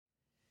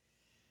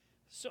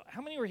So,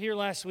 how many were here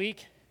last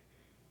week?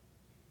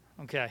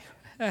 Okay.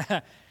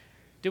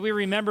 Do we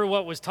remember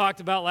what was talked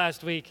about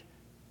last week?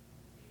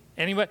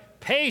 Anybody?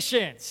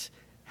 Patience.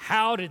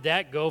 How did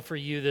that go for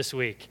you this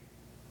week?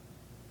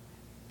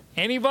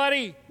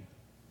 Anybody?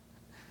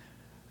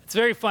 It's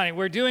very funny.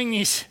 We're doing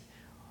these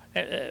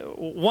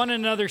one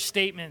another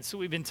statements that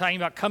we've been talking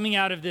about coming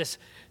out of this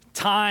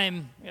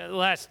time. The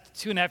last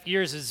 2.5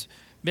 years has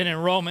been in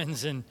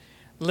Romans and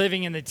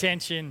living in the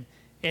tension.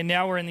 And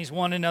now we're in these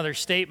one another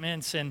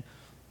statements. And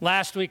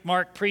last week,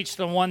 Mark preached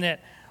the one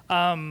that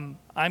I'm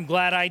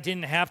glad I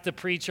didn't have to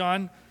preach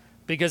on,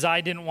 because I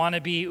didn't want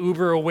to be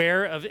uber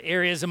aware of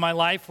areas in my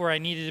life where I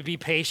needed to be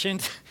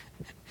patient.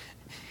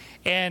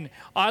 And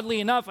oddly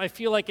enough, I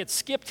feel like it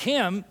skipped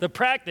him, the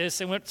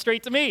practice, and went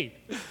straight to me.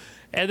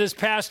 And this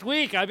past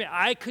week,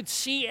 I could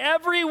see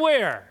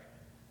everywhere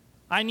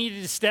I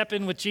needed to step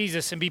in with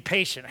Jesus and be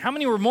patient. How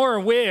many were more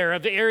aware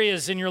of the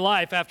areas in your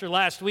life after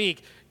last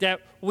week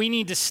that we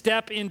need to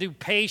step into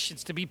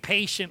patience, to be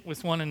patient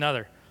with one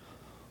another?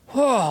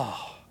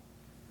 Oh,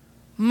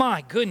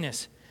 my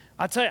goodness.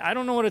 I'll tell you, I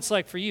don't know what it's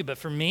like for you, but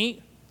for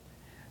me,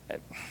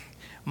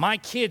 my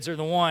kids are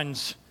the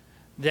ones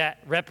that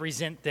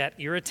represent that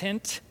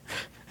irritant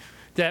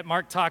that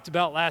Mark talked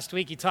about last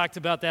week. He talked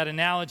about that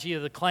analogy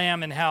of the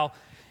clam and how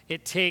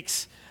it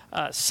takes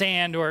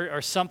sand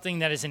or something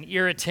that is an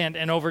irritant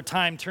and over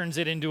time turns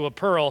it into a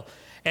pearl.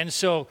 And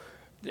so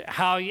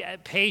how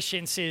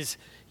patience is,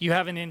 you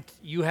have an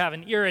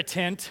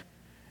irritant,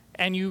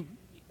 and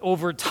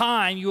over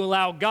time you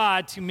allow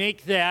God to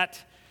make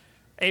that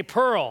a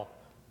pearl,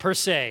 per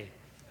se.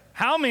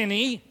 How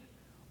many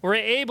were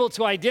able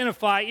to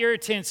identify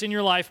irritants in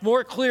your life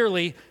more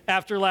clearly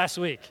after last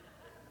week?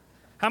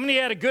 How many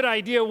had a good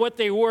idea what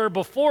they were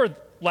before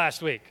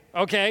last week?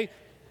 Okay.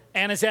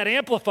 And is that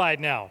amplified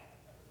now?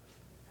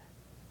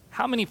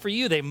 How many for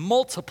you, they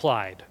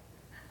multiplied?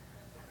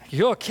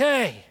 You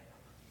okay?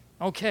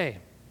 Okay.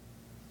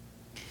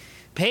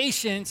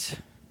 Patience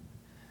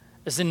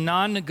is a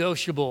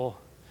non-negotiable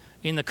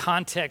in the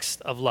context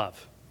of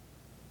love.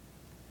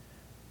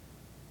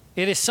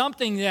 It is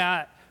something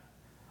that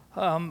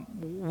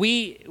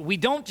we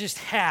don't just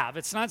have.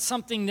 It's not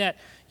something that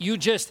you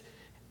just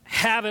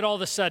have it all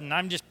of a sudden.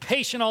 I'm just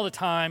patient all the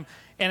time,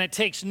 and it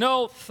takes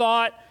no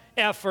thought,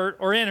 effort,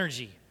 or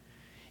energy.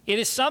 It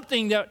is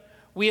something that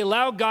we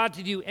allow God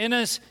to do in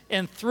us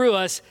and through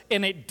us,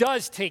 and it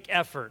does take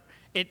effort.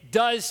 It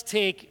does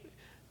take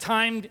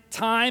time,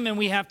 and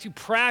we have to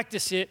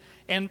practice it.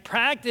 And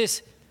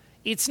practice,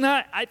 it's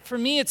not, for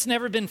me, it's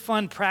never been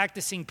fun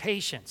practicing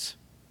patience.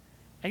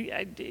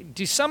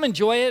 Do some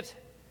enjoy it?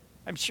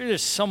 I'm sure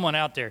there's someone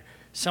out there,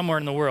 somewhere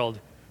in the world,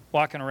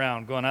 walking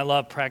around going, I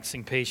love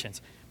practicing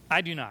patience.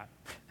 I do not.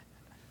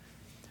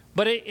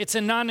 But it's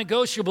a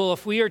non-negotiable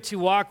if we are to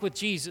walk with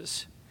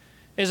Jesus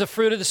as a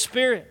fruit of the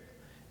Spirit.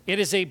 It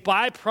is a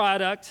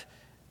byproduct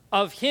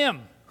of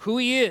Him, who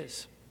He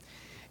is.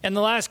 And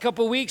the last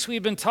couple of weeks,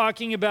 we've been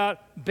talking about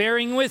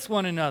bearing with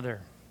one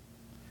another,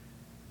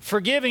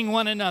 forgiving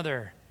one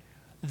another.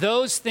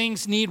 Those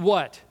things need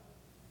what?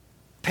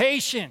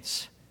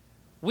 Patience.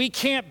 We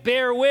can't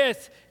bear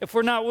with if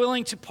we're not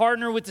willing to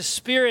partner with the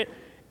Spirit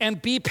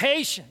and be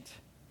patient.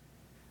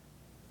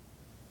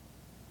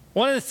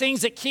 One of the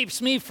things that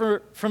keeps me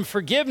from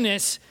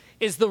forgiveness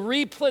is the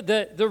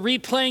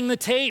replaying the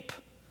tape.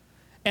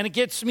 And it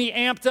gets me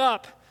amped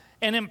up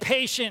and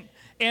impatient.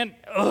 And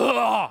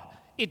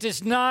it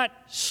does not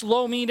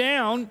slow me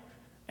down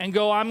and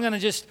go, I'm going to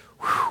just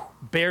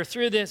bear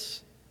through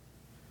this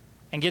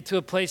and get to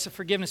a place of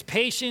forgiveness.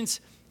 Patience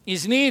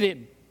is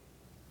needed.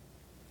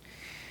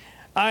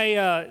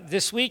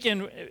 This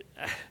weekend,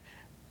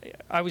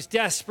 I was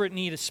desperate in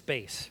need of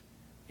space.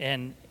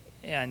 And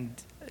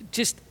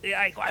just,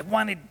 I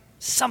wanted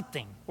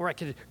something where I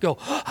could go,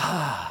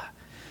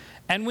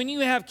 And when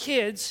you have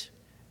kids,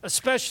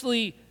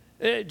 especially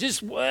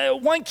just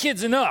one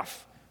kid's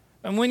enough.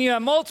 And when you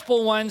have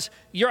multiple ones,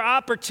 your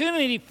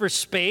opportunity for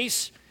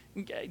space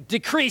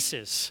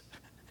decreases.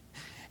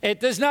 It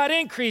does not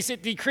increase,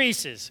 it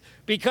decreases.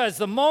 Because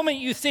the moment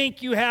you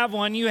think you have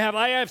one,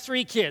 I have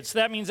 3 kids. So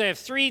that means I have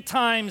 3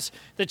 times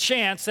the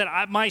chance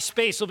that my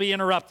space will be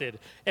interrupted.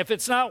 If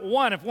it's not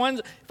one,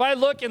 if I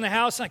look in the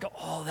house and I go,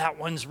 oh, that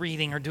one's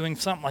reading or doing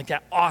something like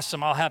that,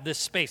 awesome, I'll have this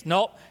space.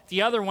 Nope,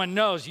 the other one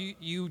knows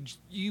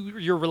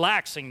you're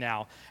relaxing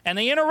now. And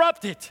they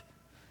interrupt it.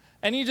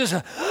 And you just,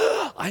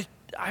 I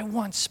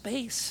want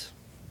space.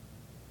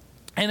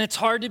 And it's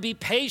hard to be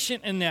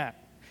patient in that.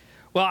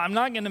 Well, I'm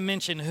not going to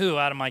mention who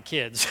out of my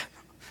kids.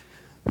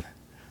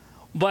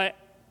 But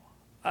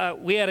I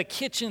had a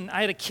kitchen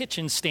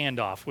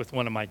standoff with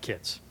one of my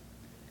kids.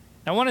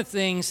 Now, one of the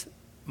things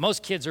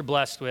most kids are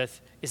blessed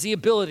with is the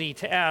ability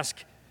to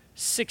ask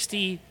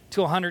 60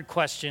 to 100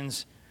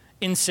 questions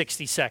in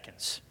 60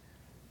 seconds.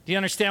 Do you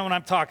understand what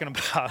I'm talking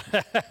about?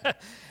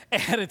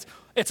 And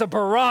it's a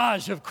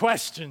barrage of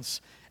questions.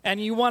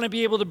 And you want to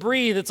be able to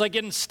breathe. It's like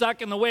getting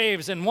stuck in the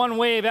waves, and one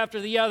wave after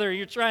the other,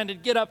 you're trying to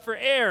get up for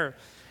air.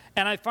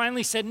 And I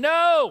finally said,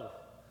 no.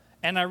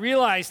 And I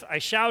realized I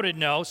shouted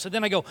no. So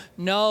then I go,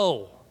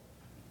 no.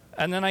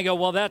 And then I go,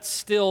 well, that's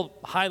still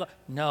high.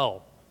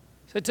 No.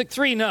 So it took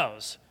 3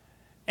 no's.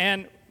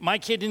 And my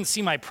kid didn't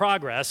see my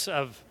progress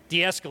of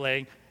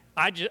de-escalating.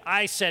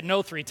 I said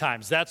no 3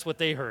 times. That's what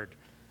they heard.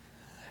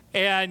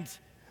 And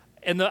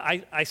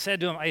I said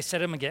to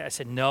him again, I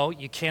said, no,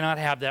 you cannot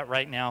have that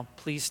right now.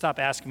 Please stop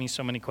asking me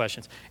so many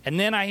questions. And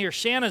then I hear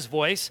Shanna's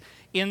voice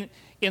in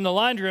the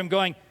laundry room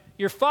going,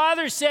 your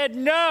father said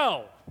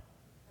no.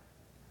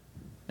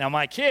 Now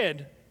my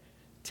kid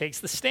takes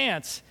the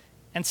stance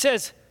and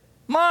says,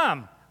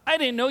 Mom, I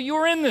didn't know you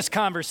were in this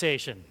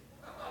conversation.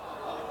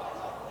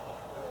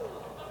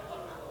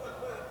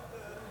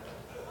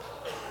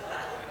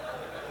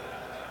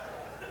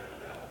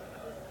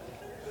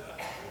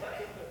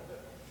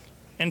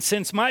 And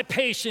since my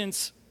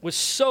patience was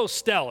so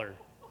stellar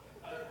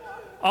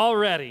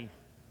already,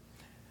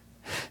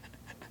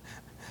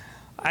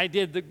 I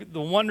did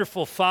the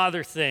wonderful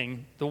father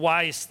thing, the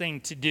wise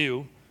thing to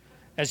do,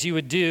 as you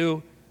would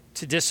do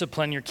to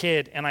discipline your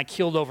kid, and I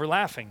keeled over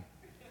laughing.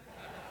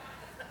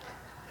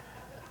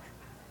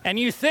 And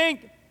you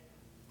think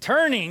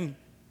turning,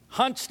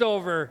 hunched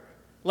over,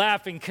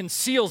 laughing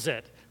conceals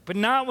it, but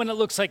not when it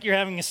looks like you're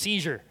having a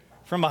seizure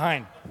from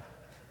behind.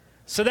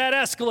 So that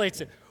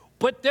escalates it.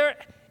 But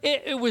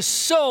it was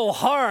so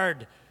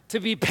hard to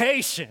be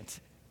patient.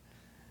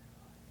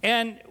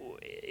 And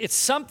it's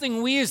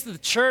something we as the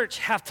church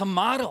have to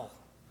model.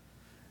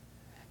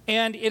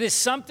 And it is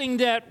something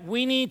that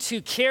we need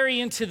to carry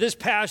into this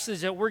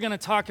passage that we're going to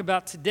talk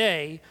about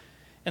today,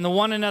 and the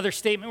one another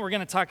statement we're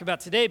going to talk about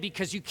today,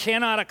 because you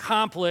cannot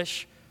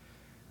accomplish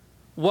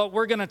what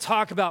we're going to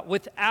talk about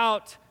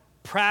without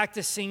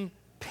practicing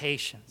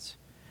patience,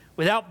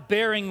 without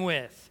bearing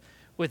with,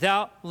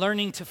 without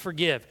learning to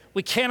forgive.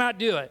 We cannot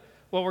do it,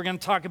 what we're going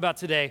to talk about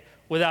today,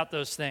 without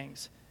those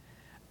things.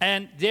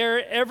 And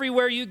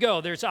everywhere you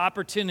go, there's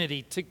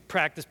opportunity to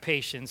practice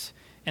patience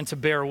and to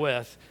bear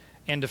with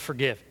and to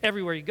forgive.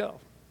 Everywhere you go.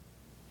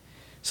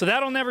 So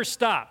that'll never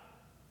stop.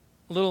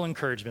 A little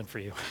encouragement for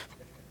you.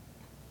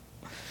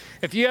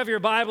 If you have your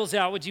Bibles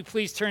out, would you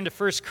please turn to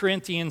 1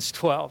 Corinthians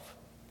 12?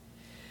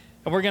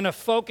 And we're going to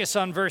focus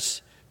on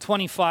verse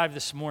 25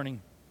 this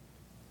morning.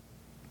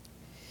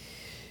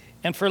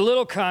 And for a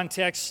little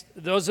context,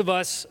 those of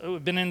us who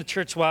have been in the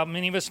church a while,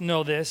 many of us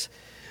know this.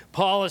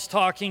 Paul is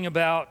talking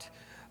about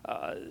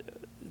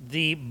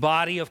the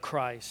body of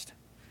Christ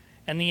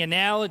and the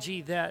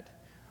analogy that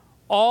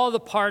all the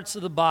parts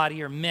of the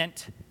body are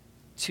meant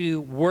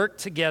to work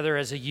together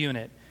as a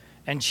unit,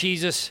 and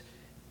Jesus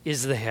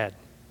is the head.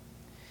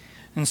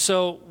 And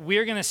so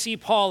we're going to see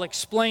Paul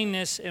explain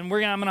this, and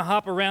I'm going to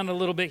hop around a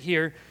little bit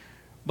here,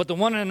 but the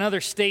one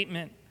another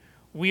statement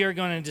we are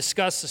going to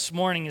discuss this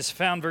morning is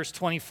found verse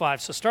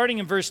 25. So starting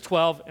in verse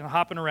 12 and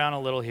hopping around a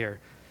little here,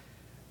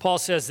 Paul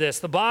says this: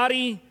 the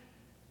body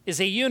is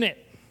a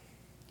unit.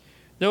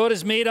 Though it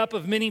is made up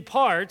of many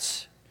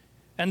parts,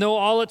 and though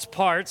all its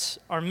parts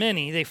are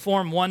many, they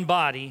form one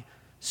body,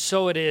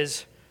 so it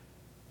is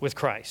with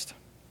Christ.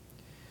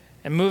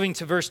 And moving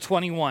to verse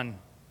 21,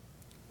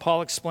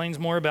 Paul explains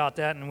more about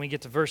that, and we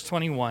get to verse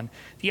 21.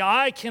 The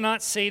eye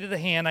cannot say to the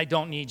hand, I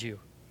don't need you.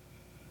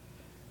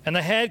 And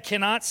the head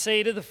cannot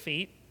say to the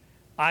feet,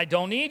 I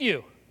don't need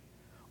you.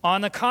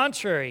 On the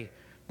contrary,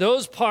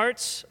 those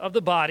parts of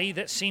the body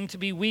that seem to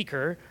be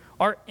weaker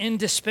are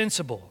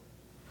indispensable.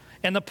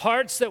 And the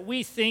parts that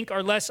we think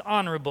are less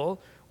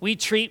honorable, we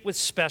treat with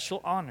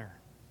special honor.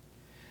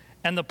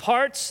 And the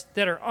parts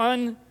that are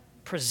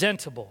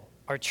unpresentable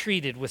are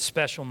treated with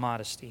special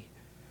modesty,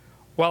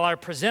 while our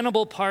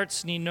presentable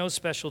parts need no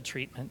special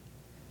treatment.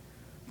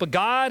 But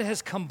God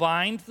has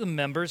combined the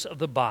members of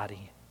the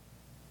body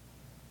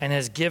and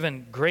has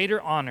given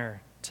greater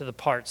honor to the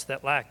parts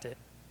that lacked it,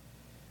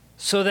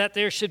 so that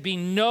there should be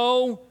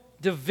no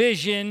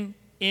division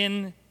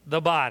in the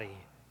body.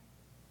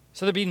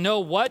 So there'd be no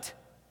what?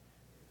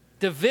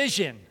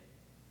 Division.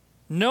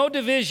 No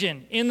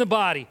division in the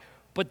body,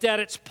 but that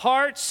its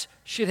parts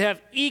should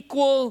have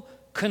equal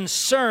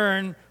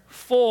concern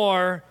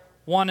for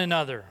one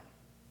another.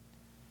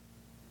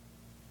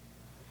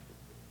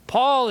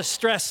 Paul is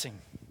stressing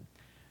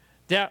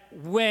that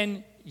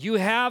when you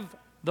have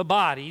the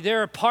body,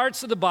 there are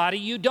parts of the body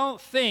you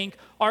don't think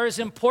are as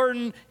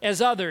important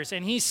as others.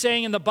 And he's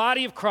saying in the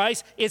body of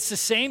Christ, it's the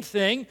same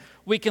thing.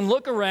 We can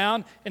look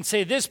around and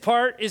say this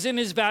part isn't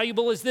as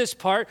valuable as this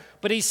part,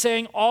 but he's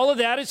saying all of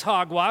that is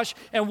hogwash,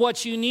 and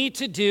what you need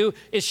to do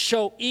is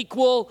show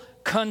equal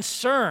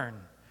concern.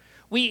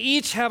 We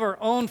each have our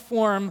own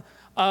form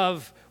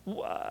of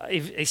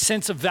a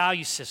sense of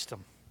value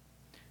system,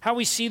 how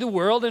we see the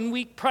world, and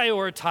we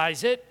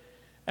prioritize it,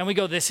 and we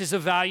go, this is a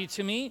value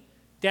to me.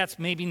 That's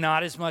maybe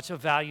not as much of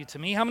value to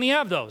me. How many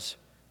have those?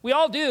 We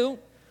all do.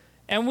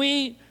 And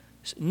we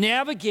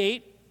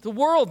navigate the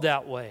world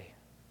that way.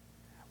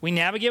 We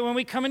navigate when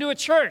we come into a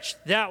church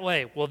that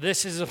way. Well,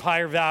 this is of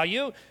higher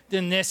value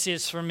than this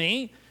is for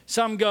me.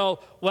 Some go,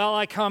 well,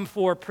 I come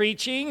for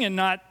preaching and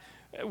not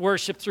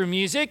worship through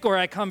music, or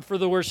I come for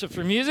the worship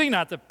through music,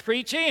 not the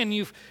preaching. And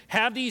you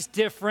have these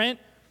different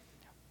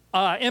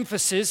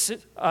emphasis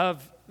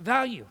of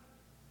value.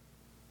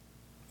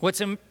 what's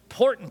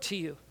important to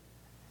you.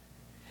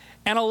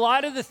 And a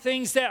lot of the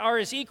things that are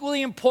as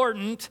equally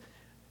important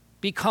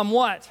become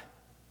what?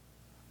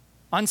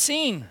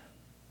 Unseen.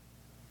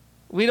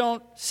 We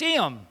don't see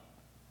them.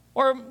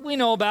 Or we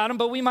know about them,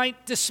 but we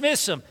might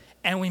dismiss them.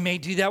 And we may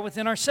do that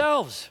within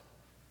ourselves.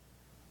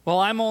 Well,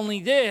 I'm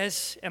only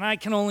this, and I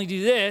can only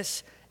do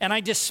this, and I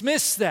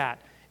dismiss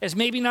that as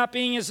maybe not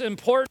being as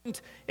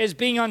important as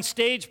being on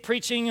stage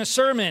preaching a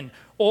sermon,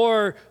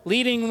 or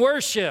leading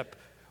worship,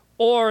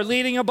 or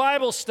leading a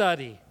Bible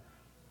study,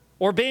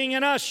 or being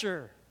an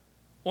usher,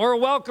 or a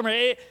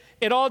welcomer.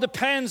 It all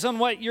depends on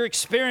what your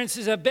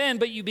experiences have been,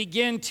 but you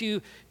begin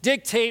to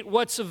dictate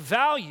what's of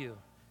value.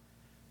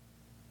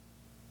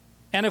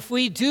 And if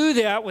we do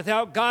that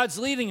without God's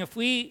leading, if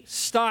we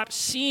stop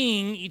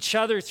seeing each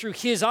other through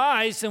His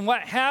eyes, then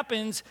what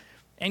happens,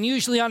 and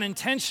usually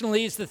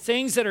unintentionally, is the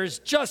things that are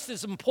just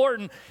as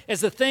important as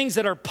the things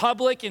that are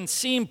public and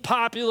seem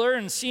popular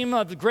and seem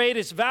of the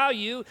greatest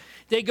value,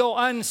 they go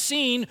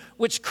unseen,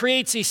 which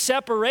creates a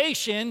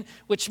separation,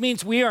 which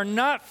means we are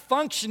not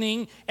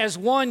functioning as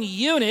one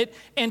unit,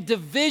 and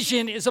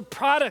division is a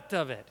product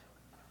of it.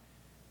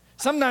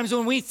 Sometimes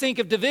when we think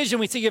of division,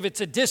 we think of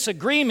it's a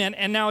disagreement,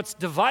 and now it's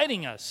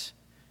dividing us.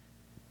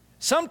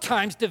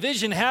 Sometimes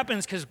division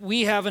happens because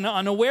we have an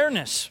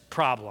unawareness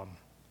problem.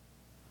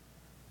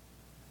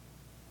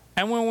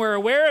 And when we're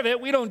aware of it,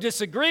 we don't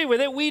disagree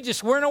with it, we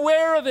just weren't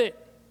aware of it.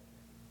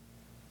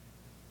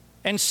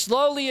 And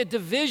slowly a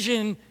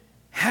division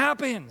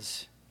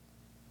happens.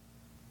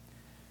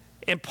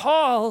 And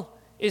Paul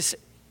is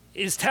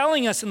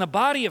telling us in the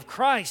body of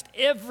Christ,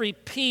 every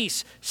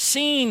piece,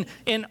 seen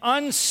and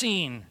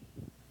unseen,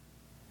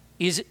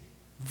 is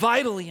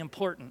vitally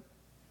important,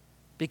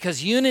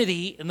 because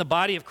unity in the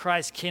body of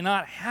Christ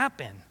cannot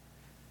happen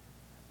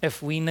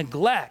if we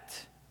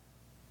neglect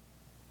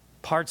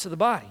parts of the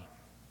body.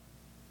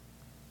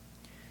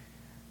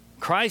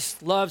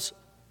 Christ loves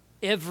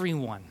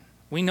everyone.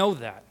 We know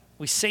that.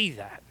 We say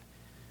that.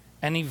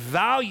 And He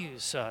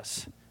values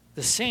us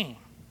the same,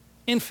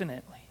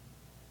 infinitely.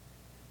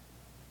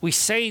 We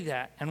say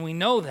that and we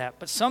know that,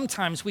 but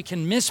sometimes we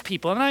can miss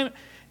people.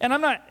 And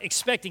I'm not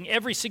expecting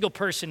every single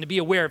person to be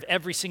aware of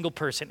every single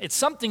person. It's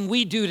something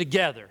we do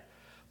together.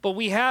 But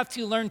we have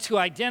to learn to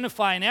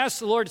identify and ask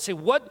the Lord to say,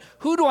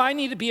 who do I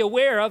need to be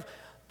aware of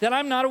that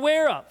I'm not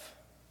aware of?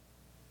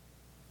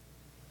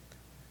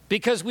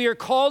 Because we are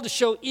called to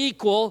show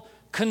equal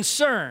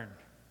concern.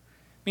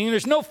 Meaning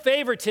there's no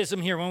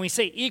favoritism here. When we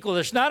say equal,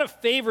 there's not a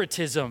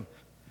favoritism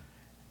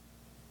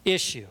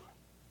issue.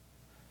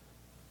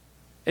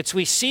 It's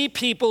we see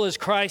people as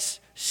Christ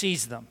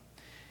sees them.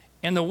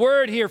 And the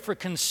word here for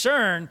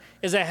concern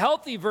is a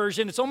healthy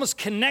version. It's almost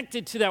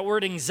connected to that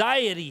word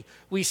anxiety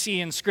we see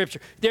in Scripture.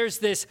 There's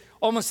this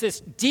almost this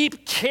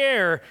deep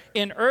care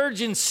and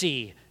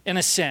urgency in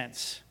a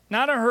sense.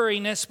 Not a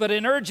hurriness, but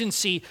an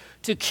urgency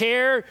to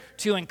care,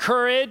 to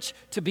encourage,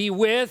 to be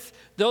with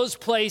those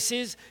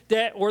places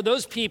that, or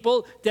those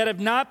people that have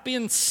not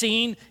been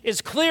seen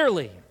as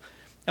clearly.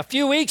 A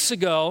few weeks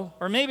ago,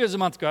 or maybe it was a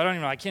month ago, I don't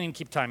even know, I can't even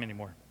keep time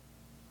anymore.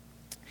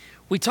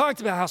 We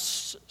talked about how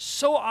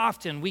so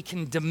often we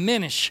can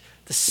diminish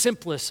the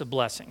simplest of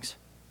blessings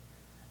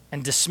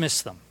and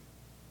dismiss them.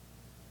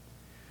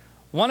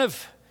 One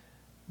of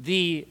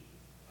the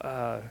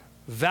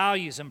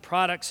values and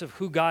products of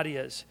who God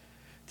is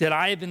that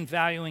I have been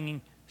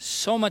valuing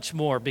so much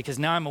more, because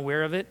now I'm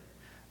aware of it,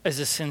 is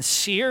a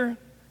sincere,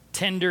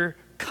 tender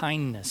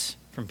kindness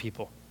from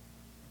people.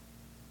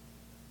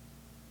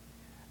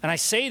 And I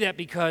say that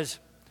because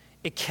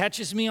it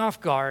catches me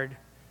off guard,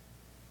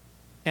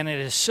 and it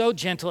is so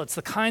gentle. It's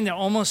the kind that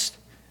almost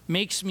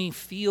makes me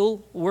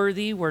feel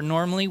worthy, where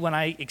normally when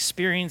I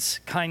experience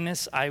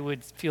kindness, I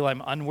would feel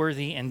I'm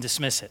unworthy and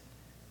dismiss it.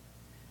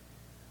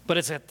 But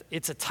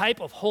it's a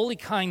type of holy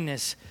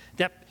kindness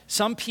that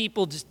some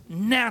people just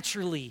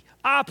naturally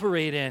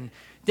operate in,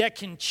 that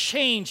can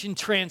change and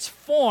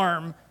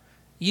transform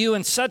you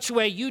in such a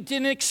way you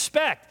didn't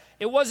expect.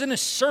 It wasn't a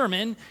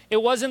sermon.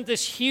 It wasn't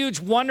this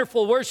huge,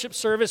 wonderful worship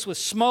service with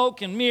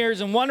smoke and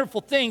mirrors and wonderful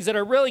things that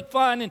are really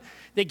fun and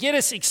they get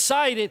us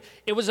excited.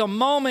 It was a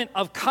moment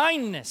of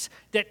kindness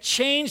that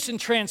changed and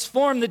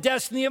transformed the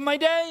destiny of my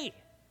day.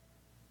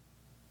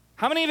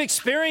 How many have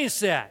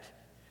experienced that?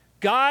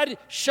 God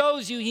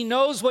shows you He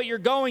knows what you're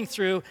going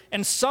through,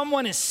 and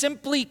someone is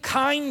simply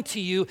kind to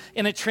you,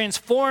 and it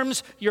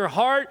transforms your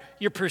heart,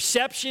 your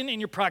perception, and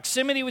your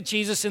proximity with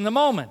Jesus in the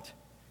moment.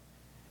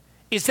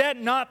 Is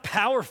that not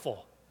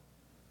powerful?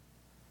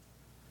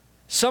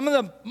 Some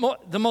of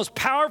the most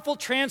powerful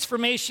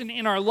transformation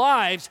in our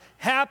lives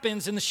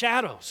happens in the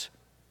shadows,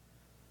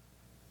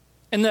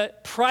 in the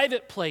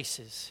private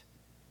places.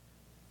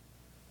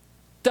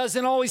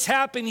 Doesn't always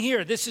happen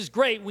here. This is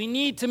great. We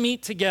need to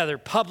meet together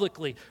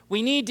publicly.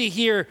 We need to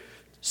hear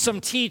some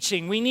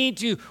teaching. We need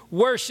to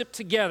worship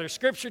together.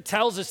 Scripture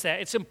tells us that.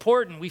 It's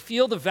important. We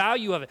feel the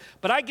value of it.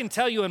 But I can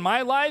tell you in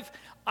my life,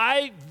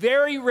 I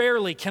very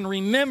rarely can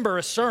remember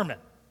a sermon.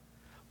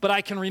 But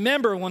I can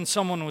remember when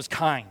someone was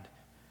kind.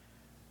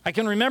 I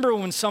can remember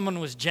when someone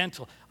was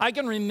gentle. I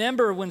can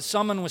remember when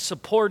someone was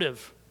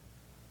supportive,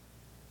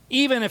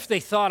 even if they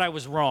thought I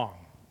was wrong.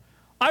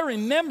 I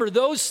remember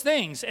those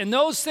things, and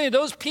those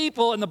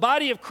people in the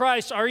body of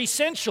Christ are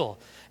essential,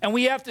 and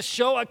we have to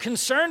show a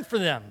concern for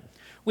them.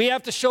 We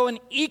have to show an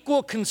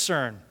equal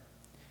concern.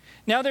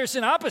 Now, there's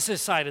an opposite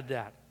side of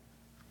that.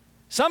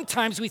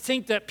 Sometimes we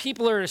think that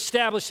people are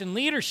established in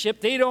leadership,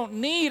 they don't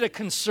need a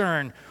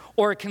concern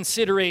or a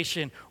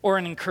consideration or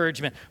an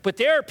encouragement. But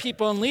there are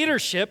people in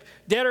leadership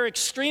that are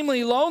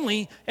extremely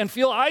lonely and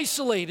feel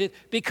isolated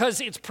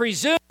because it's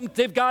presumed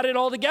they've got it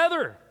all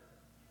together.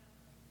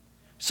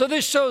 So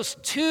this shows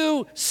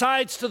two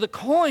sides to the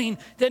coin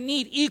that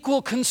need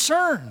equal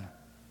concern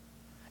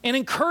and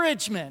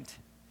encouragement.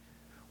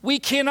 We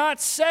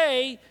cannot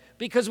say,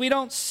 because we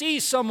don't see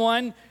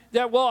someone,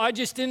 that, well, I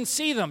just didn't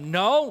see them.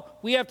 No,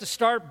 we have to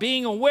start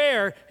being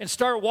aware and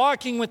start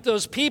walking with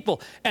those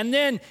people. And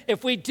then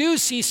if we do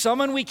see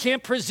someone, we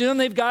can't presume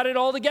they've got it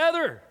all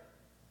together.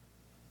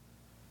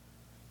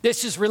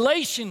 This is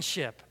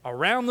relationship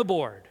around the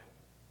board.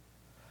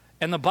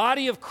 And the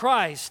body of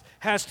Christ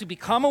has to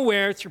become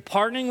aware through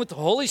partnering with the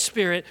Holy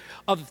Spirit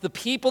of the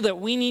people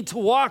that we need to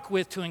walk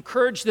with to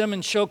encourage them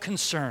and show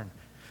concern,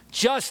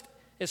 just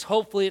as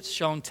hopefully it's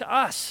shown to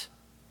us.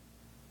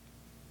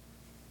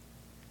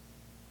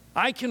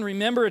 I can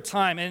remember a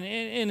time,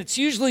 and it's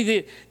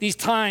usually these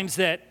times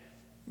that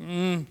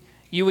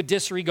you would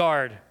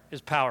disregard as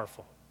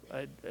powerful.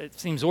 It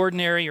seems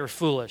ordinary or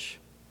foolish.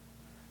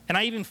 And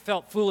I even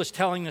felt foolish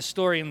telling this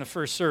story in the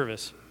first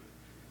service.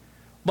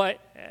 But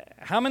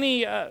how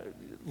many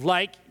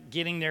like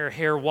getting their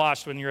hair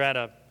washed when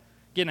you're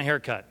getting a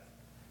haircut?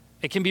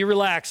 It can be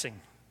relaxing,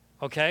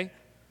 okay?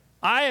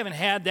 I haven't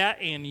had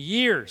that in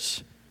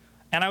years.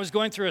 And I was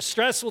going through a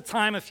stressful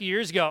time a few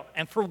years ago,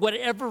 and for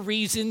whatever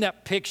reason,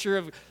 that picture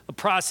of the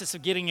process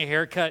of getting a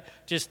haircut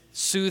just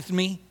soothed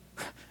me.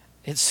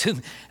 It soothed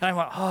me. And I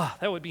went, oh,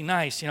 that would be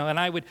nice, And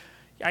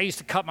I used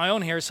to cut my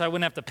own hair so I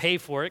wouldn't have to pay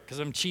for it because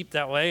I'm cheap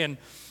that way.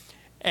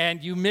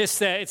 And you miss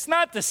that. It's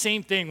not the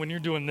same thing when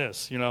you're doing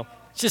this,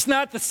 It's just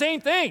not the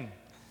same thing.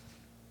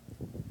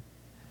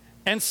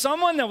 And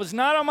someone that was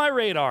not on my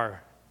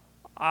radar,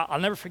 I'll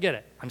never forget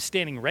it. I'm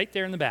standing right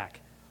there in the back,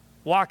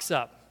 walks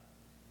up,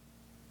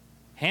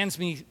 hands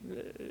me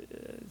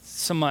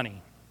some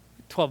money,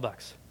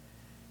 $12.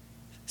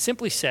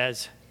 Simply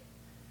says,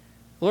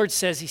 the Lord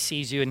says he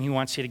sees you and he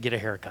wants you to get a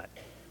haircut.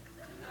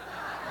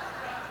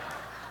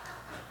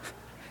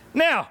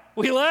 Now,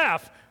 we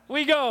laugh.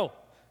 We go,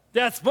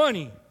 that's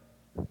funny.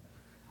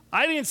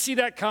 I didn't see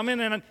that coming,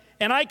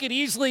 and I could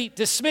easily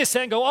dismiss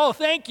that and go, oh,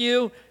 thank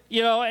you,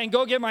 and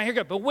go get my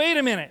haircut. But wait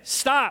a minute.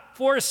 Stop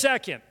for a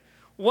second.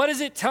 What does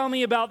it tell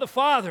me about the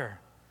Father?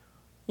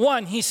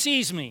 One, he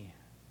sees me.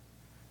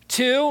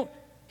 Two,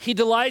 he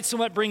delights in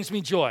what brings me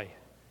joy.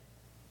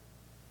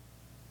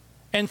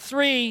 And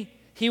three,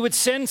 he would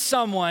send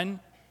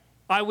someone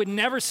I would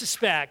never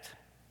suspect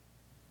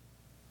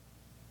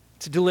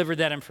to deliver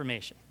that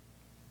information.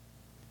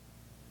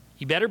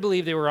 You better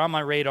believe they were on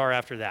my radar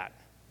after that.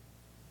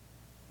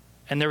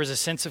 And there was a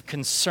sense of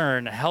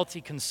concern, a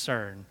healthy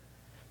concern,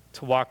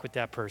 to walk with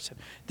that person.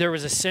 There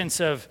was a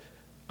sense of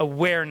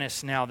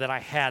awareness now that I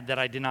had that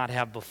I did not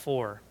have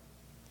before.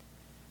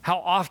 How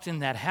often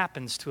that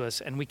happens to us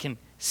and we can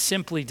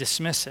simply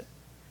dismiss it.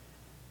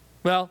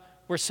 Well,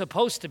 we're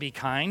supposed to be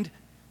kind,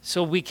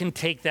 so we can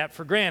take that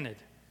for granted.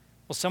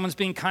 Well, someone's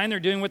being kind, they're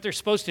doing what they're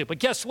supposed to. But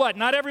guess what?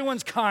 Not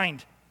everyone's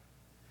kind.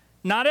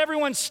 Not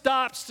everyone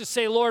stops to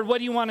say, Lord, what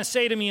do you want to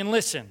say to me, and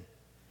listen.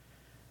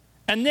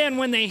 And then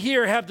when they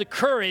hear, have the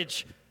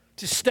courage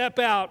to step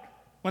out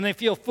when they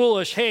feel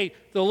foolish. Hey,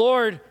 the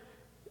Lord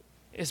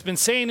has been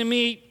saying to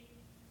me,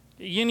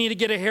 you need to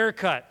get a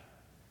haircut.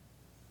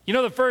 You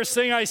know the first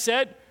thing I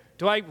said?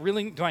 Do I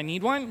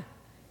need one?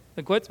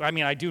 Like what?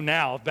 I do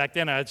now. Back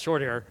then I had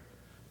short hair.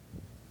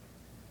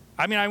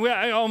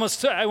 I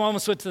almost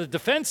went to the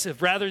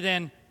defensive rather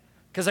than,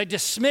 because I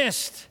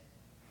dismissed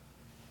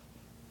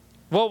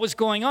what was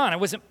going on. I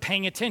wasn't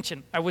paying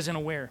attention. I wasn't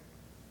aware.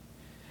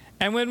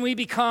 And when we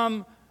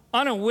become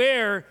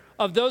unaware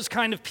of those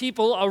kind of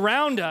people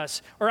around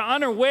us, or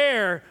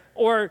unaware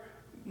or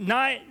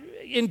not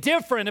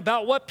indifferent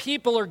about what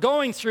people are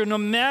going through, no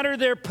matter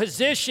their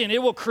position,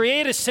 it will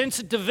create a sense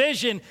of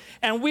division,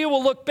 and we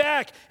will look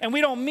back, and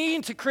we don't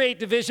mean to create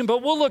division,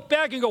 but we'll look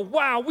back and go,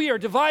 wow, we are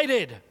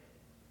divided.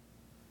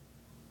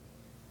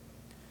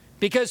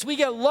 Because we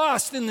get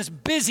lost in this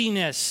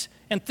busyness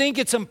and think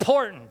it's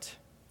important.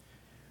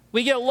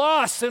 We get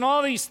lost in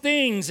all these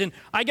things, and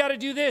I got to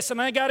do this,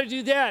 and I got to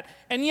do that.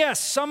 And yes,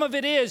 some of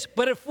it is,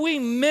 but if we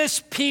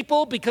miss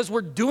people because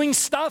we're doing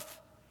stuff,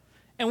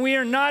 and we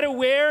are not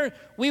aware,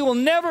 we will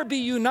never be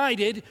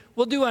united.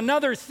 We'll do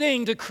another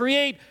thing to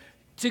create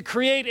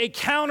a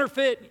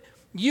counterfeit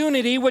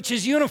unity, which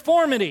is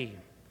uniformity.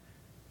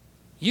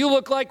 You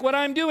look like what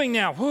I'm doing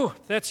now. Whew,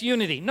 that's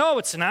unity. No,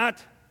 it's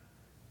not.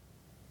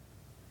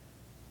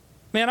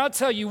 Man, I'll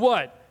tell you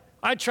what.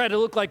 I tried to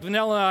look like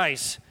Vanilla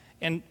Ice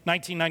in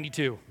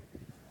 1992.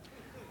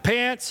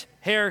 Pants,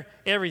 hair,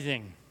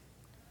 everything.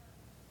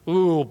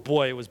 Ooh,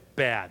 boy, it was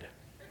bad.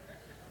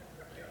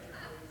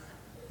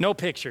 No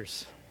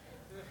pictures.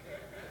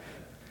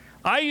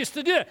 I used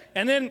to do it.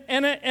 And then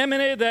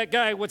Eminem, that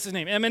guy, what's his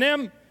name?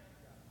 Eminem,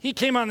 he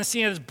came on the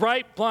scene with his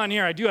bright blonde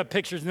hair. I do have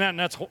pictures of that, and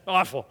that's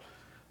awful.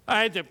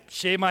 I had to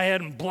shave my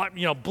head and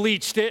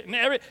bleached it,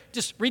 and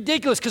just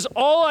ridiculous, because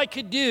all I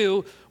could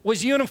do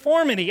was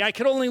uniformity. I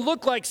could only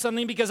look like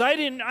something because I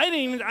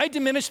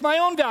diminished my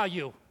own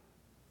value.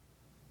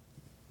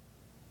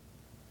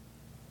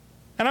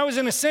 And I was,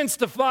 in a sense,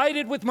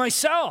 divided with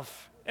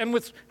myself and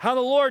with how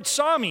the Lord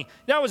saw me.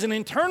 That was an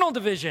internal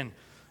division.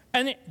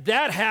 And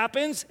that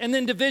happens, and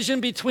then division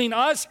between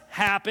us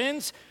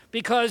happens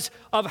because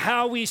of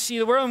how we see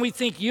the world, and we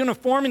think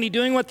uniformity,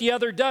 doing what the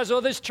other does. Oh,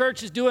 this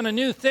church is doing a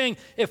new thing.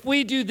 If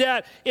we do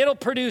that, it'll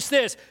produce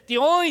this. The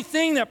only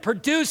thing that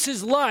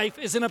produces life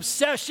is an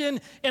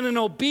obsession and an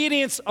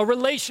obedience, a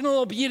relational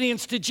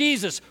obedience to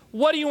Jesus.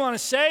 What do you want to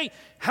say?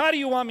 How do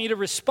you want me to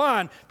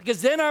respond?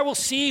 Because then I will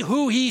see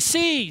who he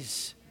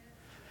sees,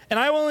 and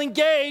I will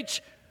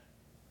engage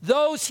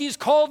those he's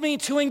called me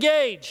to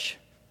engage.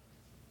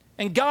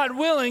 And God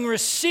willing,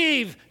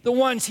 receive the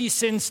ones he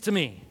sends to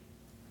me,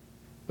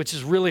 which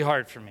is really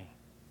hard for me.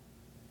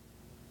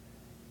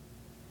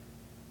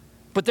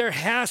 But there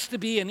has to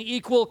be an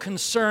equal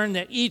concern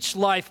that each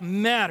life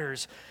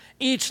matters.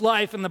 Each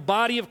life in the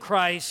body of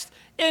Christ,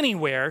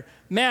 anywhere,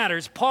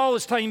 matters. Paul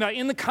is talking about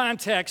in the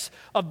context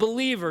of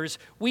believers,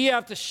 we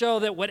have to show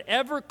that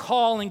whatever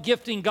call and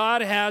gifting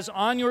God has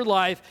on your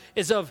life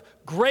is of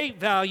great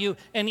value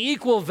and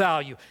equal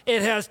value.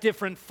 It has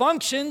different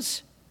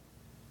functions,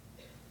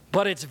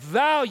 but its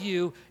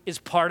value is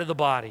part of the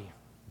body.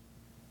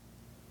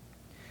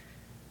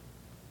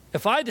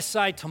 If I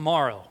decide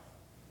tomorrow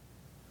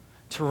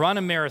to run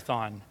a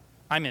marathon,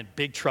 I'm in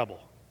big trouble.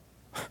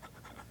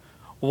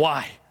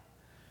 Why?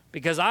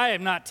 Because I have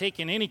not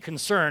taken any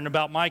concern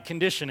about my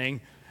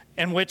conditioning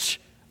in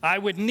which I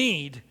would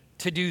need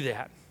to do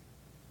that.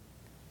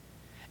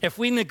 If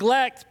we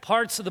neglect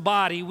parts of the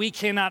body, we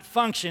cannot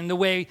function the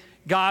way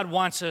God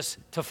wants us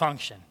to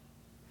function.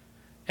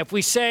 If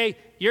we say,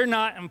 you're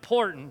not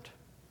important,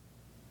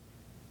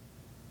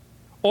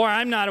 or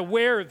I'm not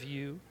aware of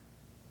you,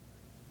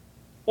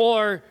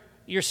 or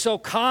you're so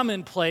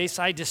commonplace,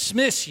 I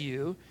dismiss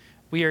you,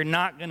 we are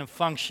not going to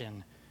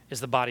function as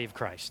the body of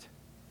Christ.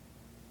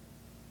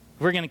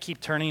 We're going to keep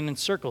turning in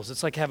circles.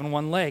 It's like having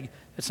one leg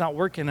that's not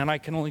working and I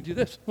can only do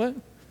this. What?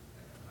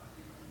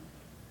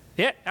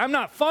 Yeah, I'm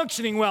not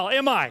functioning well,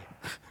 am I?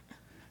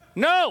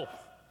 No.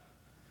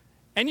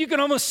 And you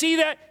can almost see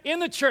that in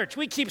the church.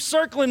 We keep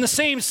circling the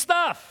same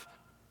stuff.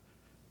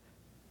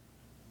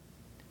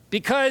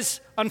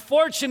 Because,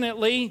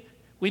 unfortunately,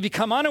 we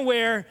become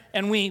unaware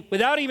and we,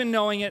 without even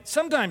knowing it,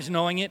 sometimes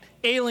knowing it,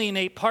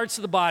 alienate parts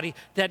of the body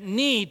that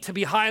need to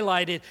be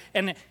highlighted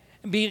and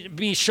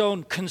be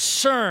shown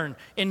concern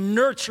and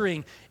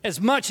nurturing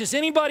as much as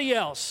anybody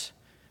else.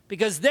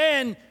 Because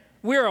then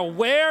we're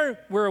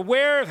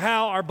aware of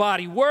how our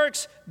body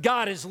works,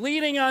 God is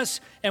leading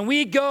us, and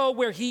we go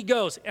where he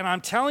goes. And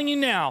I'm telling you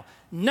now,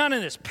 none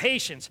of this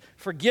patience,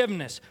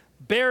 forgiveness,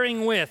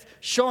 bearing with,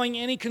 showing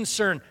any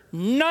concern,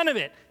 none of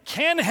it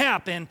can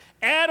happen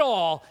at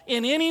all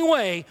in any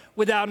way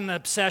without an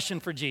obsession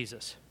for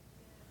Jesus.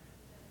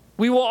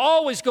 We will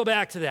always go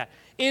back to that.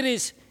 It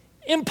is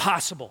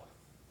impossible.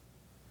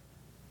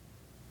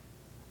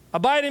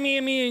 Abide in me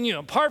and me in you.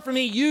 Apart from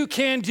me, you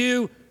can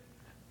do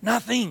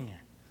nothing.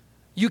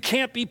 You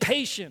can't be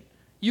patient.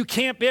 You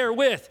can't bear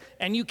with.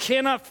 And you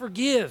cannot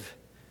forgive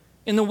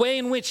in the way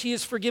in which he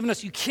has forgiven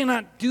us. You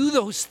cannot do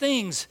those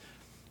things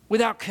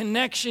without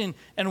connection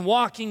and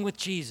walking with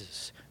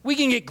Jesus. We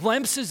can get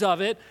glimpses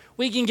of it.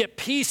 We can get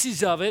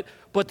pieces of it.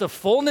 But the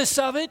fullness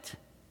of it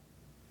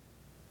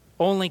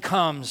only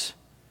comes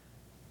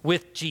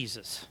with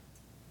Jesus.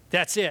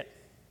 That's it.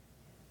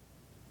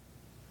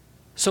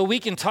 So we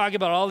can talk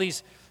about all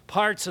these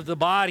parts of the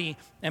body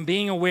and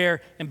being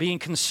aware and being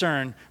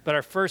concerned, but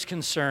our first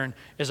concern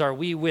is, are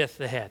we with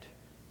the head?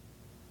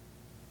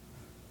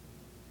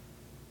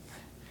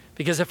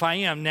 Because if I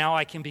am, now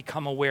I can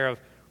become aware of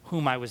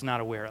whom I was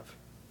not aware of.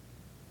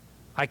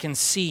 I can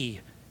see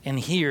and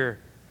hear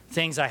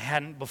things I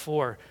hadn't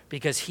before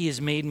because he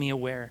has made me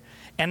aware.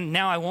 And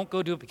now I won't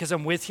go to it because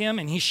I'm with him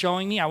and he's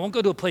showing me. I won't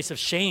go to a place of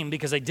shame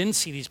because I didn't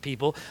see these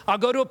people. I'll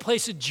go to a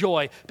place of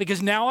joy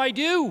because now I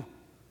do.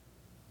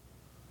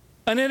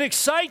 And it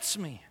excites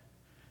me.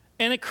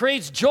 And it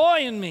creates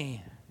joy in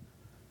me.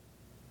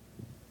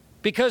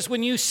 Because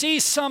when you see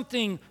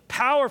something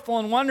powerful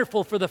and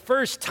wonderful for the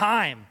first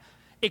time,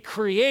 it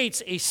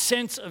creates a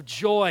sense of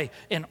joy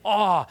and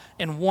awe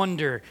and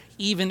wonder,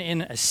 even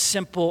in a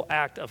simple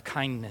act of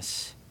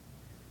kindness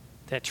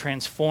that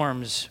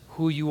transforms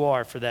who you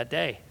are for that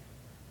day.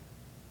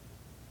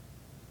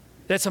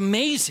 That's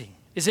amazing.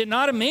 Is it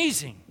not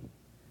amazing?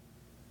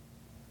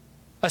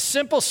 A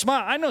simple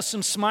smile. I know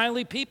some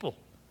smiley people.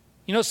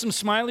 You know some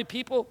smiley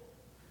people?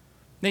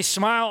 They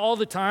smile all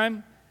the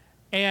time,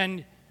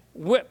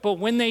 but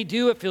when they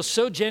do, it feels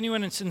so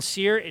genuine and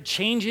sincere, it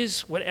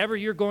changes whatever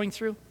you're going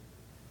through.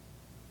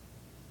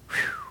 Whew.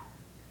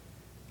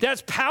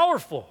 That's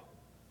powerful.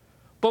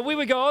 But we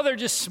would go, oh, they're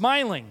just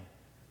smiling.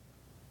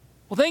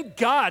 Well, thank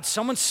God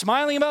someone's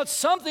smiling about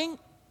something.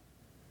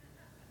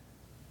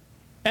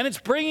 And it's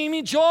bringing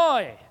me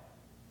joy.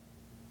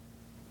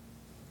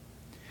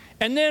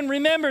 And then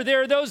remember,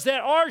 there are those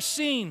that are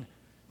seen,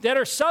 that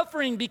are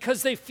suffering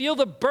because they feel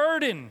the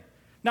burden.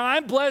 Now,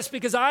 I'm blessed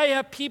because I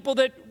have people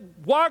that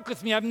walk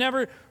with me. I've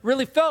never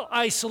really felt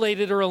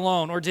isolated or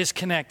alone or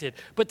disconnected.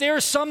 But there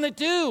are some that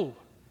do.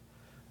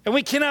 And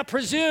we cannot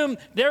presume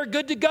they're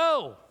good to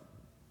go.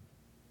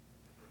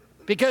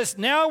 Because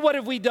now what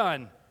have we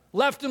done?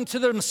 Left them to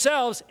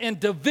themselves and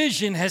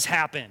division has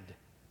happened.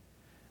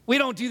 We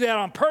don't do that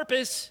on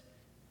purpose,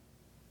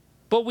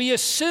 but we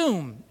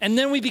assume and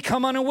then we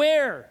become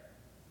unaware.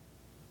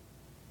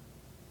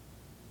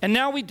 And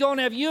now we don't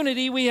have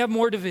unity, we have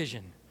more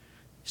division.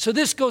 So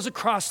this goes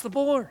across the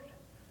board.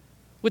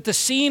 With the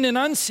seen and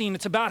unseen,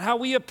 it's about how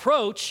we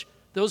approach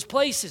those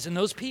places and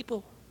those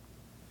people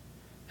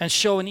and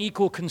show an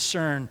equal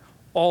concern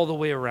all the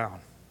way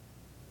around.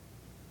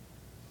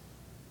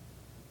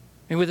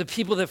 And with the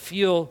people that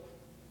feel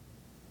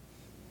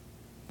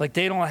like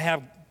they don't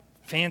have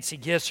fancy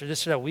gifts or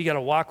this or that, we got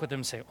to walk with them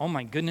and say, oh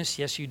my goodness,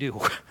 yes you do.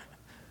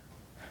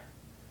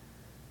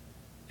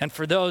 And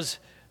for those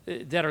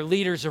that are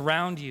leaders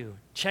around you,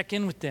 check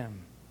in with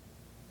them.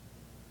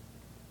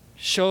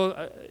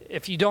 Show,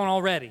 if you don't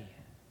already.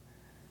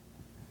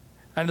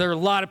 And there are a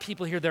lot of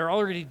people here that are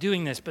already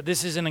doing this, but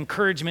this is an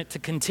encouragement to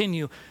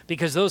continue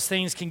because those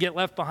things can get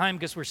left behind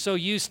because we're so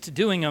used to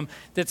doing them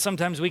that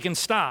sometimes we can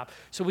stop.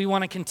 So we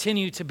want to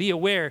continue to be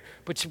aware,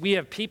 but we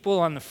have people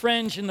on the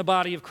fringe in the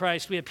body of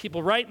Christ. We have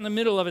people right in the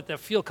middle of it that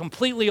feel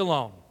completely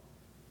alone.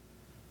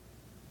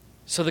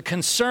 So the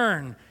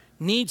concern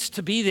needs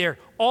to be there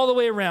all the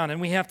way around, and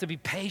we have to be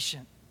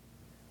patient.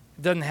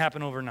 It doesn't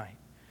happen overnight.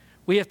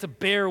 We have to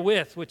bear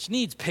with, which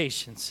needs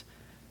patience,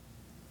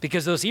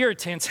 because those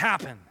irritants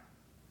happen.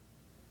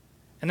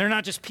 And they're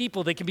not just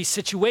people, they can be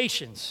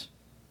situations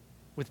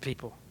with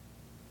people.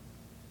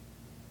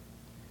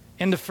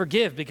 And to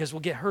forgive, because we'll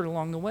get hurt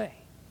along the way.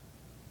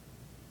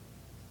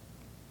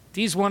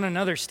 These one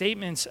another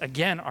statements,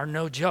 again, are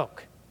no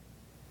joke.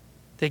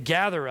 They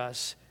gather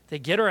us, they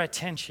get our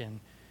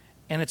attention,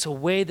 and it's a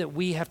way that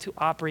we have to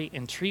operate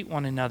and treat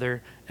one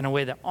another in a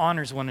way that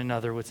honors one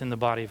another within the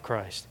body of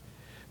Christ.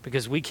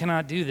 Because we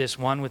cannot do this,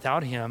 one,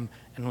 without Him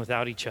and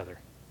without each other.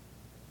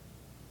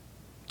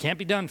 Can't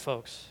be done,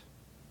 folks.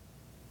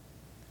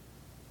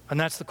 And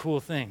that's the cool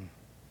thing.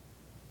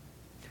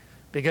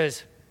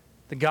 Because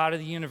the God of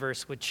the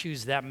universe would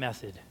choose that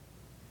method.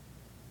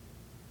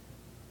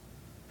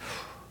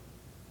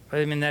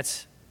 I mean,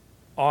 that's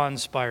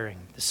awe-inspiring.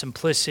 The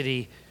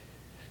simplicity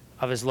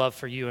of His love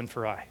for you and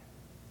for I.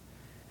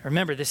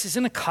 Remember, this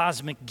isn't a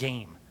cosmic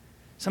game.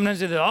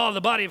 Sometimes they say, oh,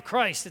 the body of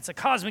Christ, it's a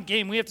cosmic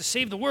game. We have to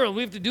save the world.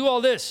 We have to do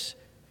all this.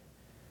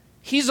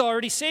 He's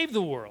already saved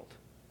the world.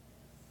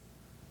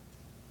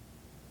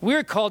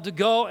 We're called to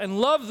go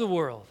and love the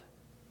world,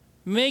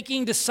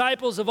 making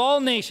disciples of all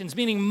nations,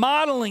 meaning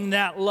modeling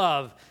that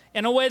love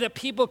in a way that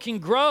people can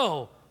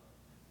grow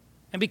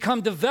and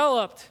become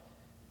developed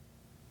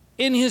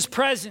in His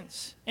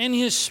presence, in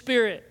His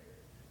Spirit,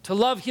 to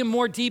love Him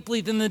more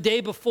deeply than the day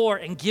before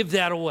and give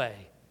that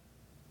away.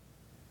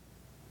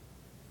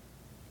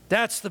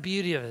 That's the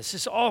beauty of this.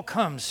 This all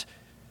comes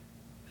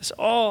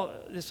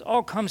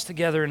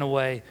together in a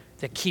way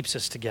that keeps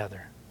us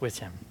together with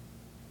Him.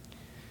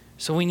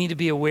 So we need to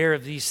be aware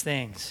of these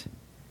things.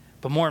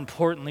 But more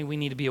importantly, we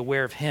need to be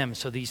aware of Him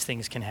so these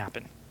things can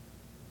happen.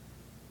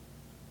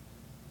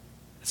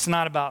 It's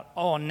not about,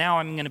 oh, now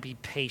I'm going to be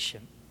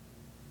patient.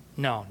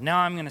 No,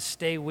 now I'm going to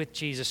stay with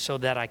Jesus so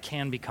that I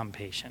can become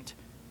patient.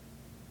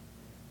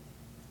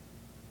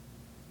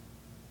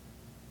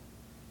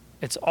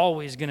 It's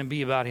always going to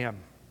be about Him.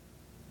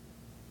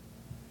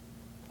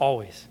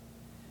 Always.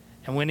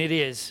 And when it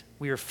is,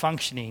 we are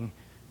functioning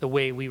the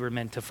way we were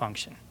meant to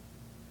function.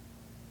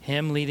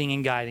 Him leading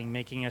and guiding,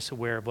 making us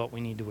aware of what we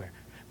need to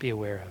be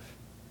aware of.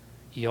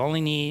 You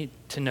only need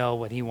to know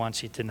what He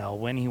wants you to know,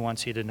 when He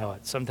wants you to know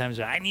it. Sometimes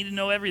I need to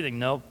know everything.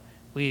 No,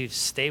 we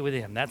stay with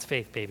Him. That's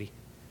faith, baby.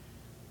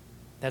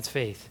 That's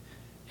faith.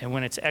 And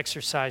when it's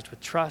exercised with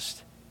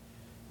trust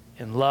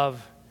and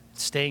love,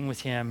 staying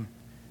with Him,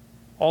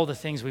 all the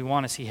things we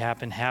want to see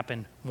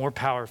happen more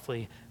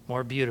powerfully,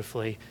 more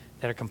beautifully,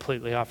 that are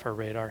completely off our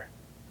radar.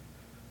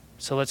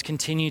 So let's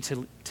continue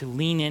to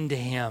lean into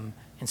Him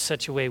in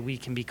such a way we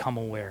can become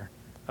aware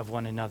of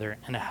one another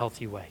in a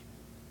healthy way.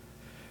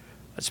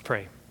 Let's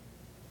pray.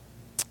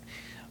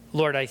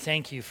 Lord, I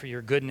thank You for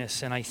Your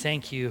goodness, and I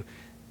thank You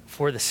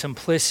for the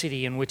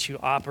simplicity in which You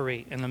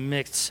operate in the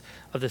midst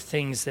of the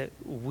things that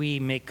we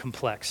make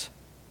complex.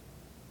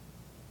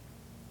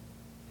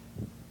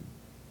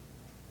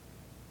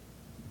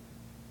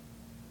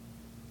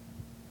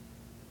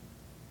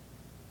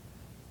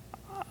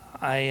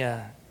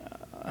 I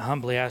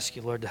humbly ask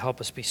You, Lord, to help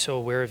us be so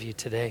aware of You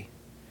today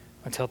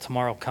until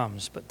tomorrow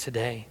comes, but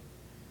today.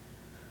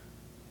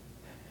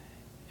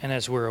 And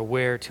as we're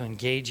aware, to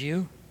engage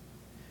You,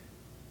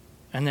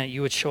 and that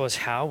You would show us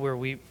how,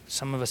 where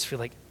some of us feel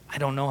like, I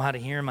don't know how to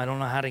hear him. I don't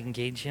know how to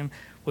engage him.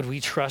 Would we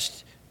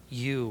trust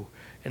you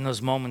in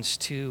those moments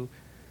to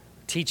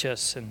teach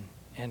us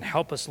and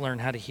help us learn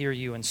how to hear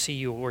you and see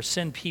you, or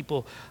send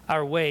people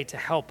our way to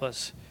help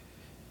us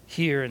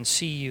hear and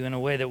see you in a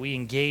way that we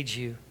engage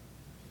you,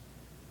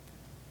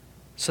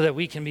 so that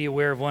we can be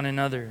aware of one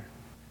another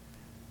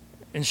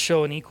and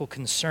show an equal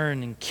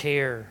concern and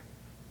care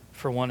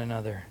for one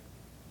another,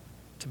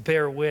 to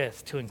bear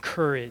with, to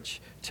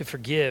encourage, to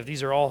forgive.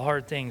 These are all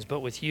hard things, but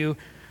with you,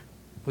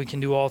 we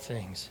can do all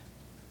things,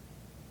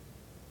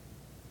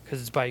 because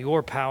it's by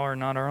your power,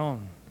 not our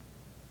own.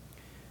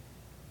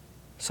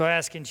 So I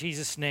ask in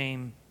Jesus'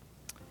 name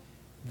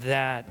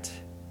that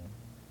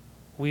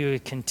we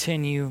would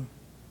continue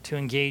to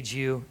engage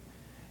you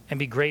and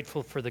be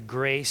grateful for the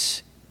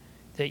grace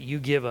that you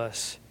give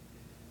us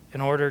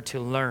in order to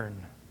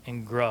learn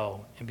and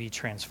grow and be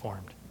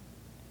transformed.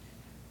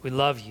 We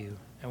love you,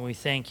 and we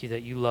thank you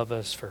that you love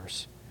us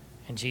first.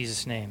 In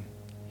Jesus' name,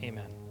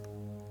 amen.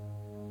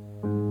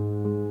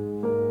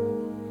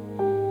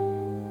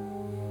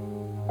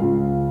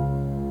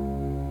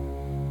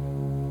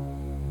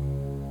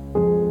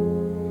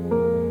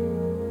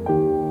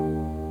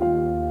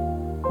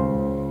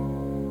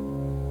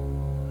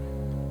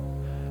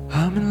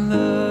 I'm in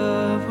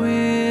love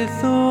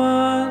with the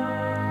one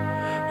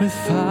with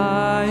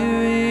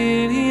fire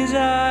in his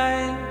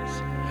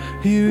eyes.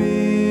 He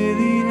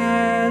really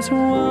has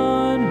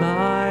won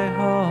my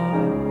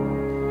heart.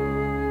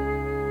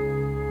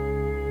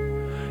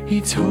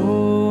 He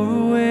tore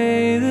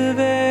away the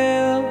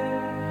veil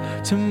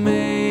to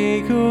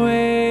make a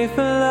way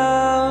for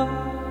love.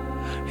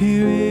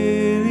 He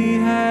really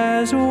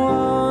has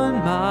won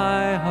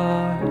my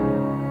heart.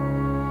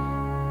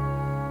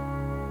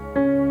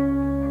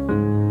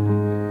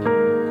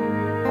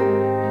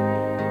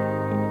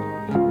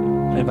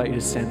 I invite you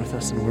to stand with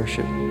us in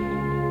worship.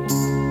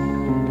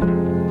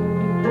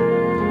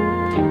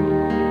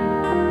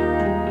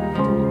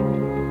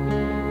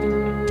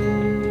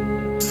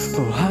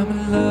 Oh, I'm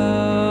in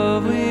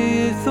love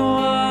with the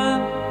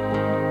one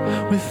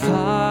with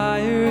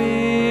fire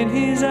in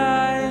his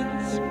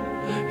eyes.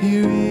 He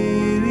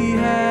really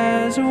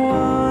has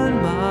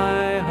won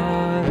my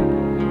heart.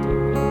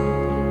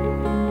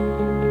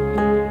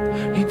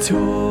 He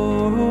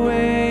tore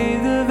away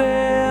the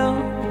veil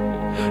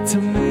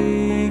to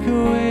make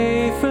a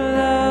way for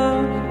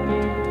love.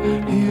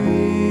 He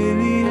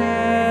really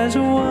has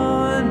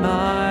won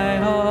my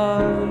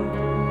heart.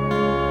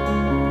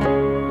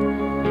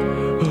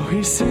 Oh,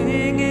 he's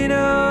singing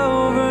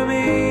over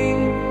me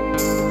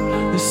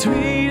the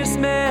sweetest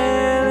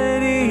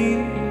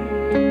melody.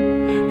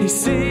 He's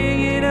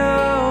singing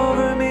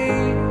over me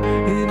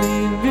an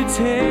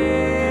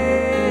invitation.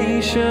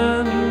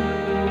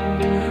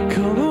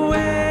 Come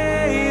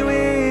away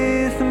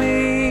with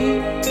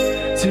me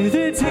to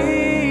the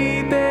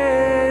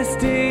deepest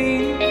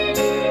deep.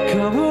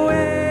 Come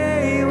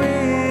away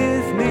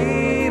with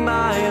me,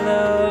 my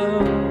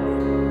love.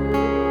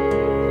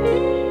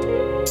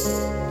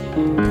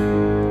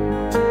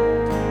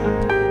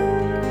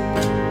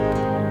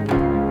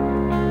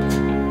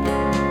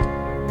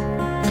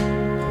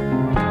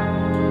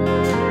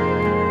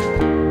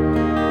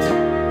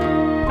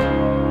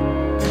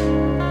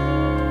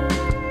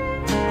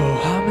 Oh,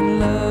 I'm in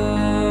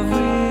love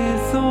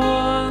with the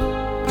one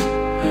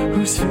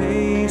whose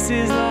face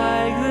is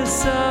like the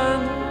sun.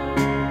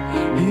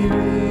 He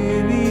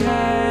really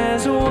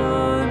has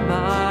won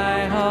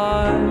my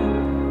heart.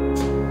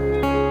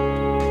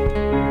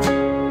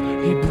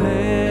 He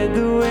bled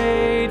the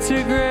way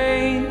to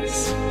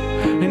grace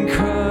and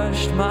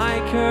crushed my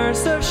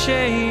curse of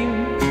shame.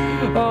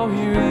 Oh,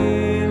 he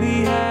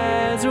really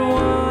has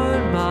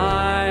won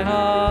my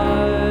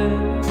heart.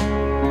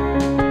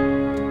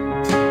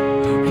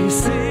 He's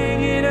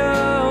singing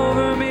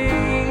over me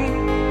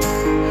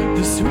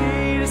the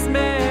sweetest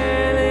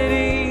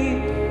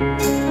melody.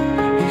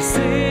 He's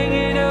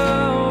singing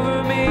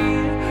over me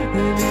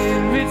an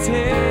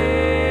invitation.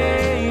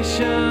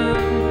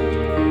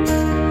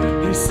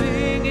 He's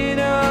singing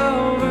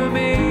over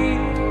me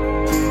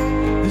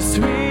the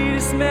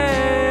sweetest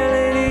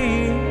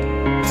melody.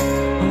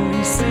 Oh,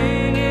 he's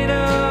singing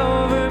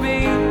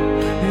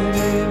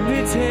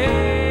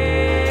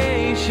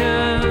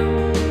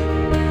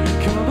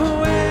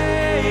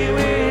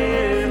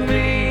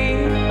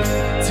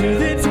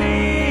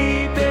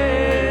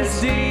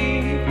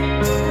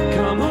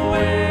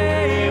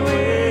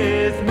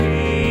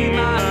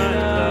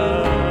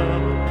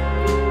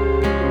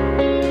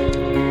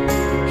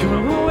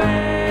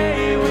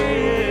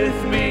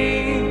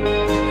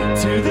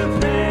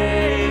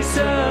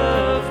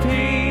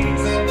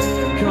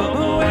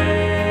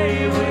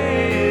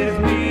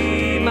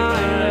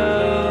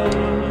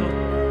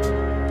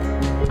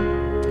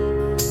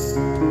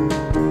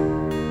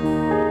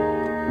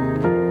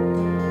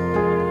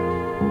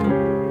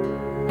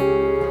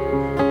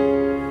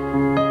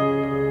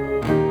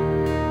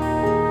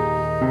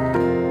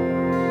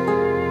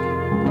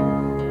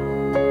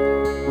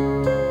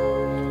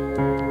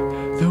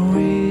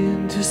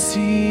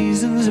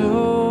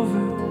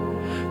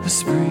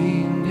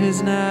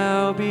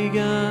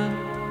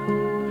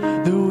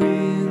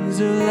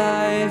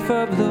life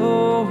are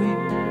blowing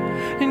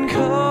and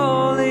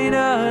calling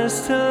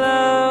us to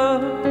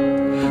love.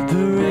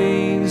 The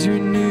rains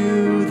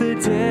renew the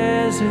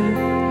desert,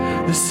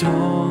 the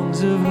songs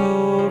of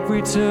hope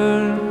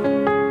return.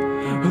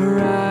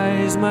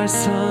 Arise, my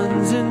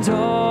sons and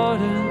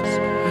daughters,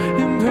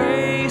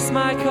 embrace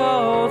my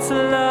call to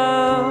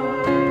love.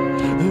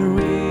 The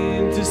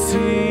winter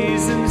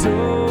season's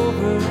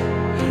over,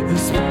 the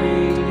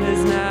spring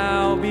has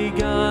now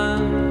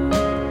begun.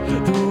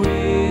 The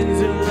winds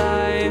of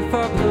life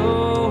are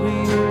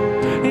blowing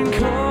and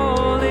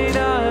calling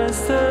us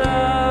to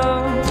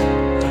love.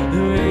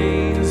 The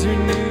rains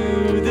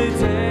renew the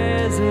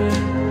desert,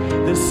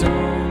 the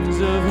songs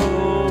of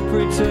hope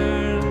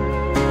return.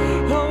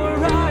 Oh,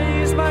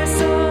 arise, my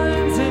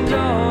sons and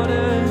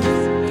daughters,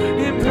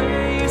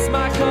 embrace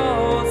my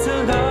call to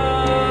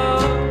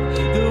love.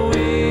 The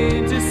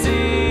winter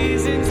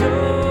season's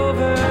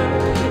over,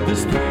 the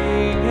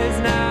spring has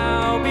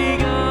now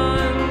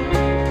begun.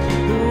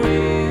 The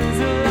winds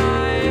of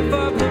life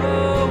are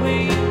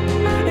blowing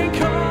and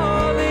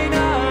calling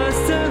us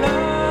to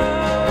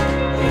love.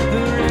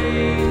 The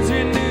rains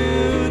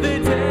renew the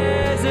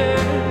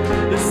desert,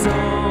 the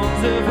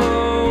songs of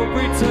hope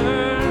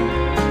return.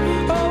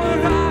 Oh,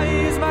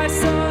 arise, my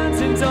sons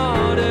and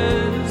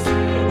daughters,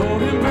 oh,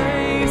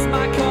 embrace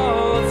my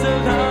call to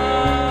love.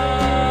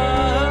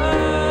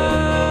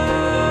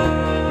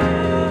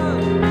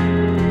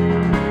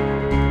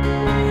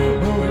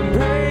 Oh,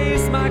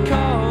 embrace my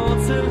call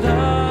to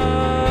love.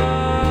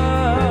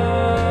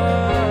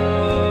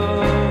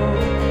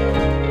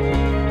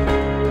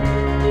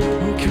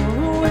 Oh, come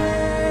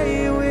away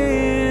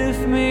with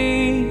me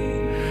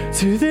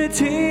to the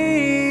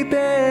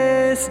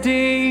deepest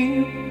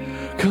deep.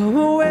 Come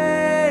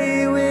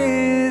away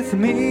with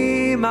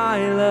me, my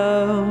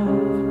love.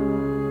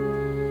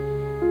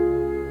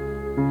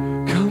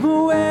 Come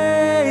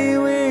away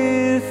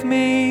with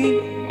me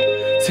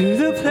to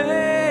the place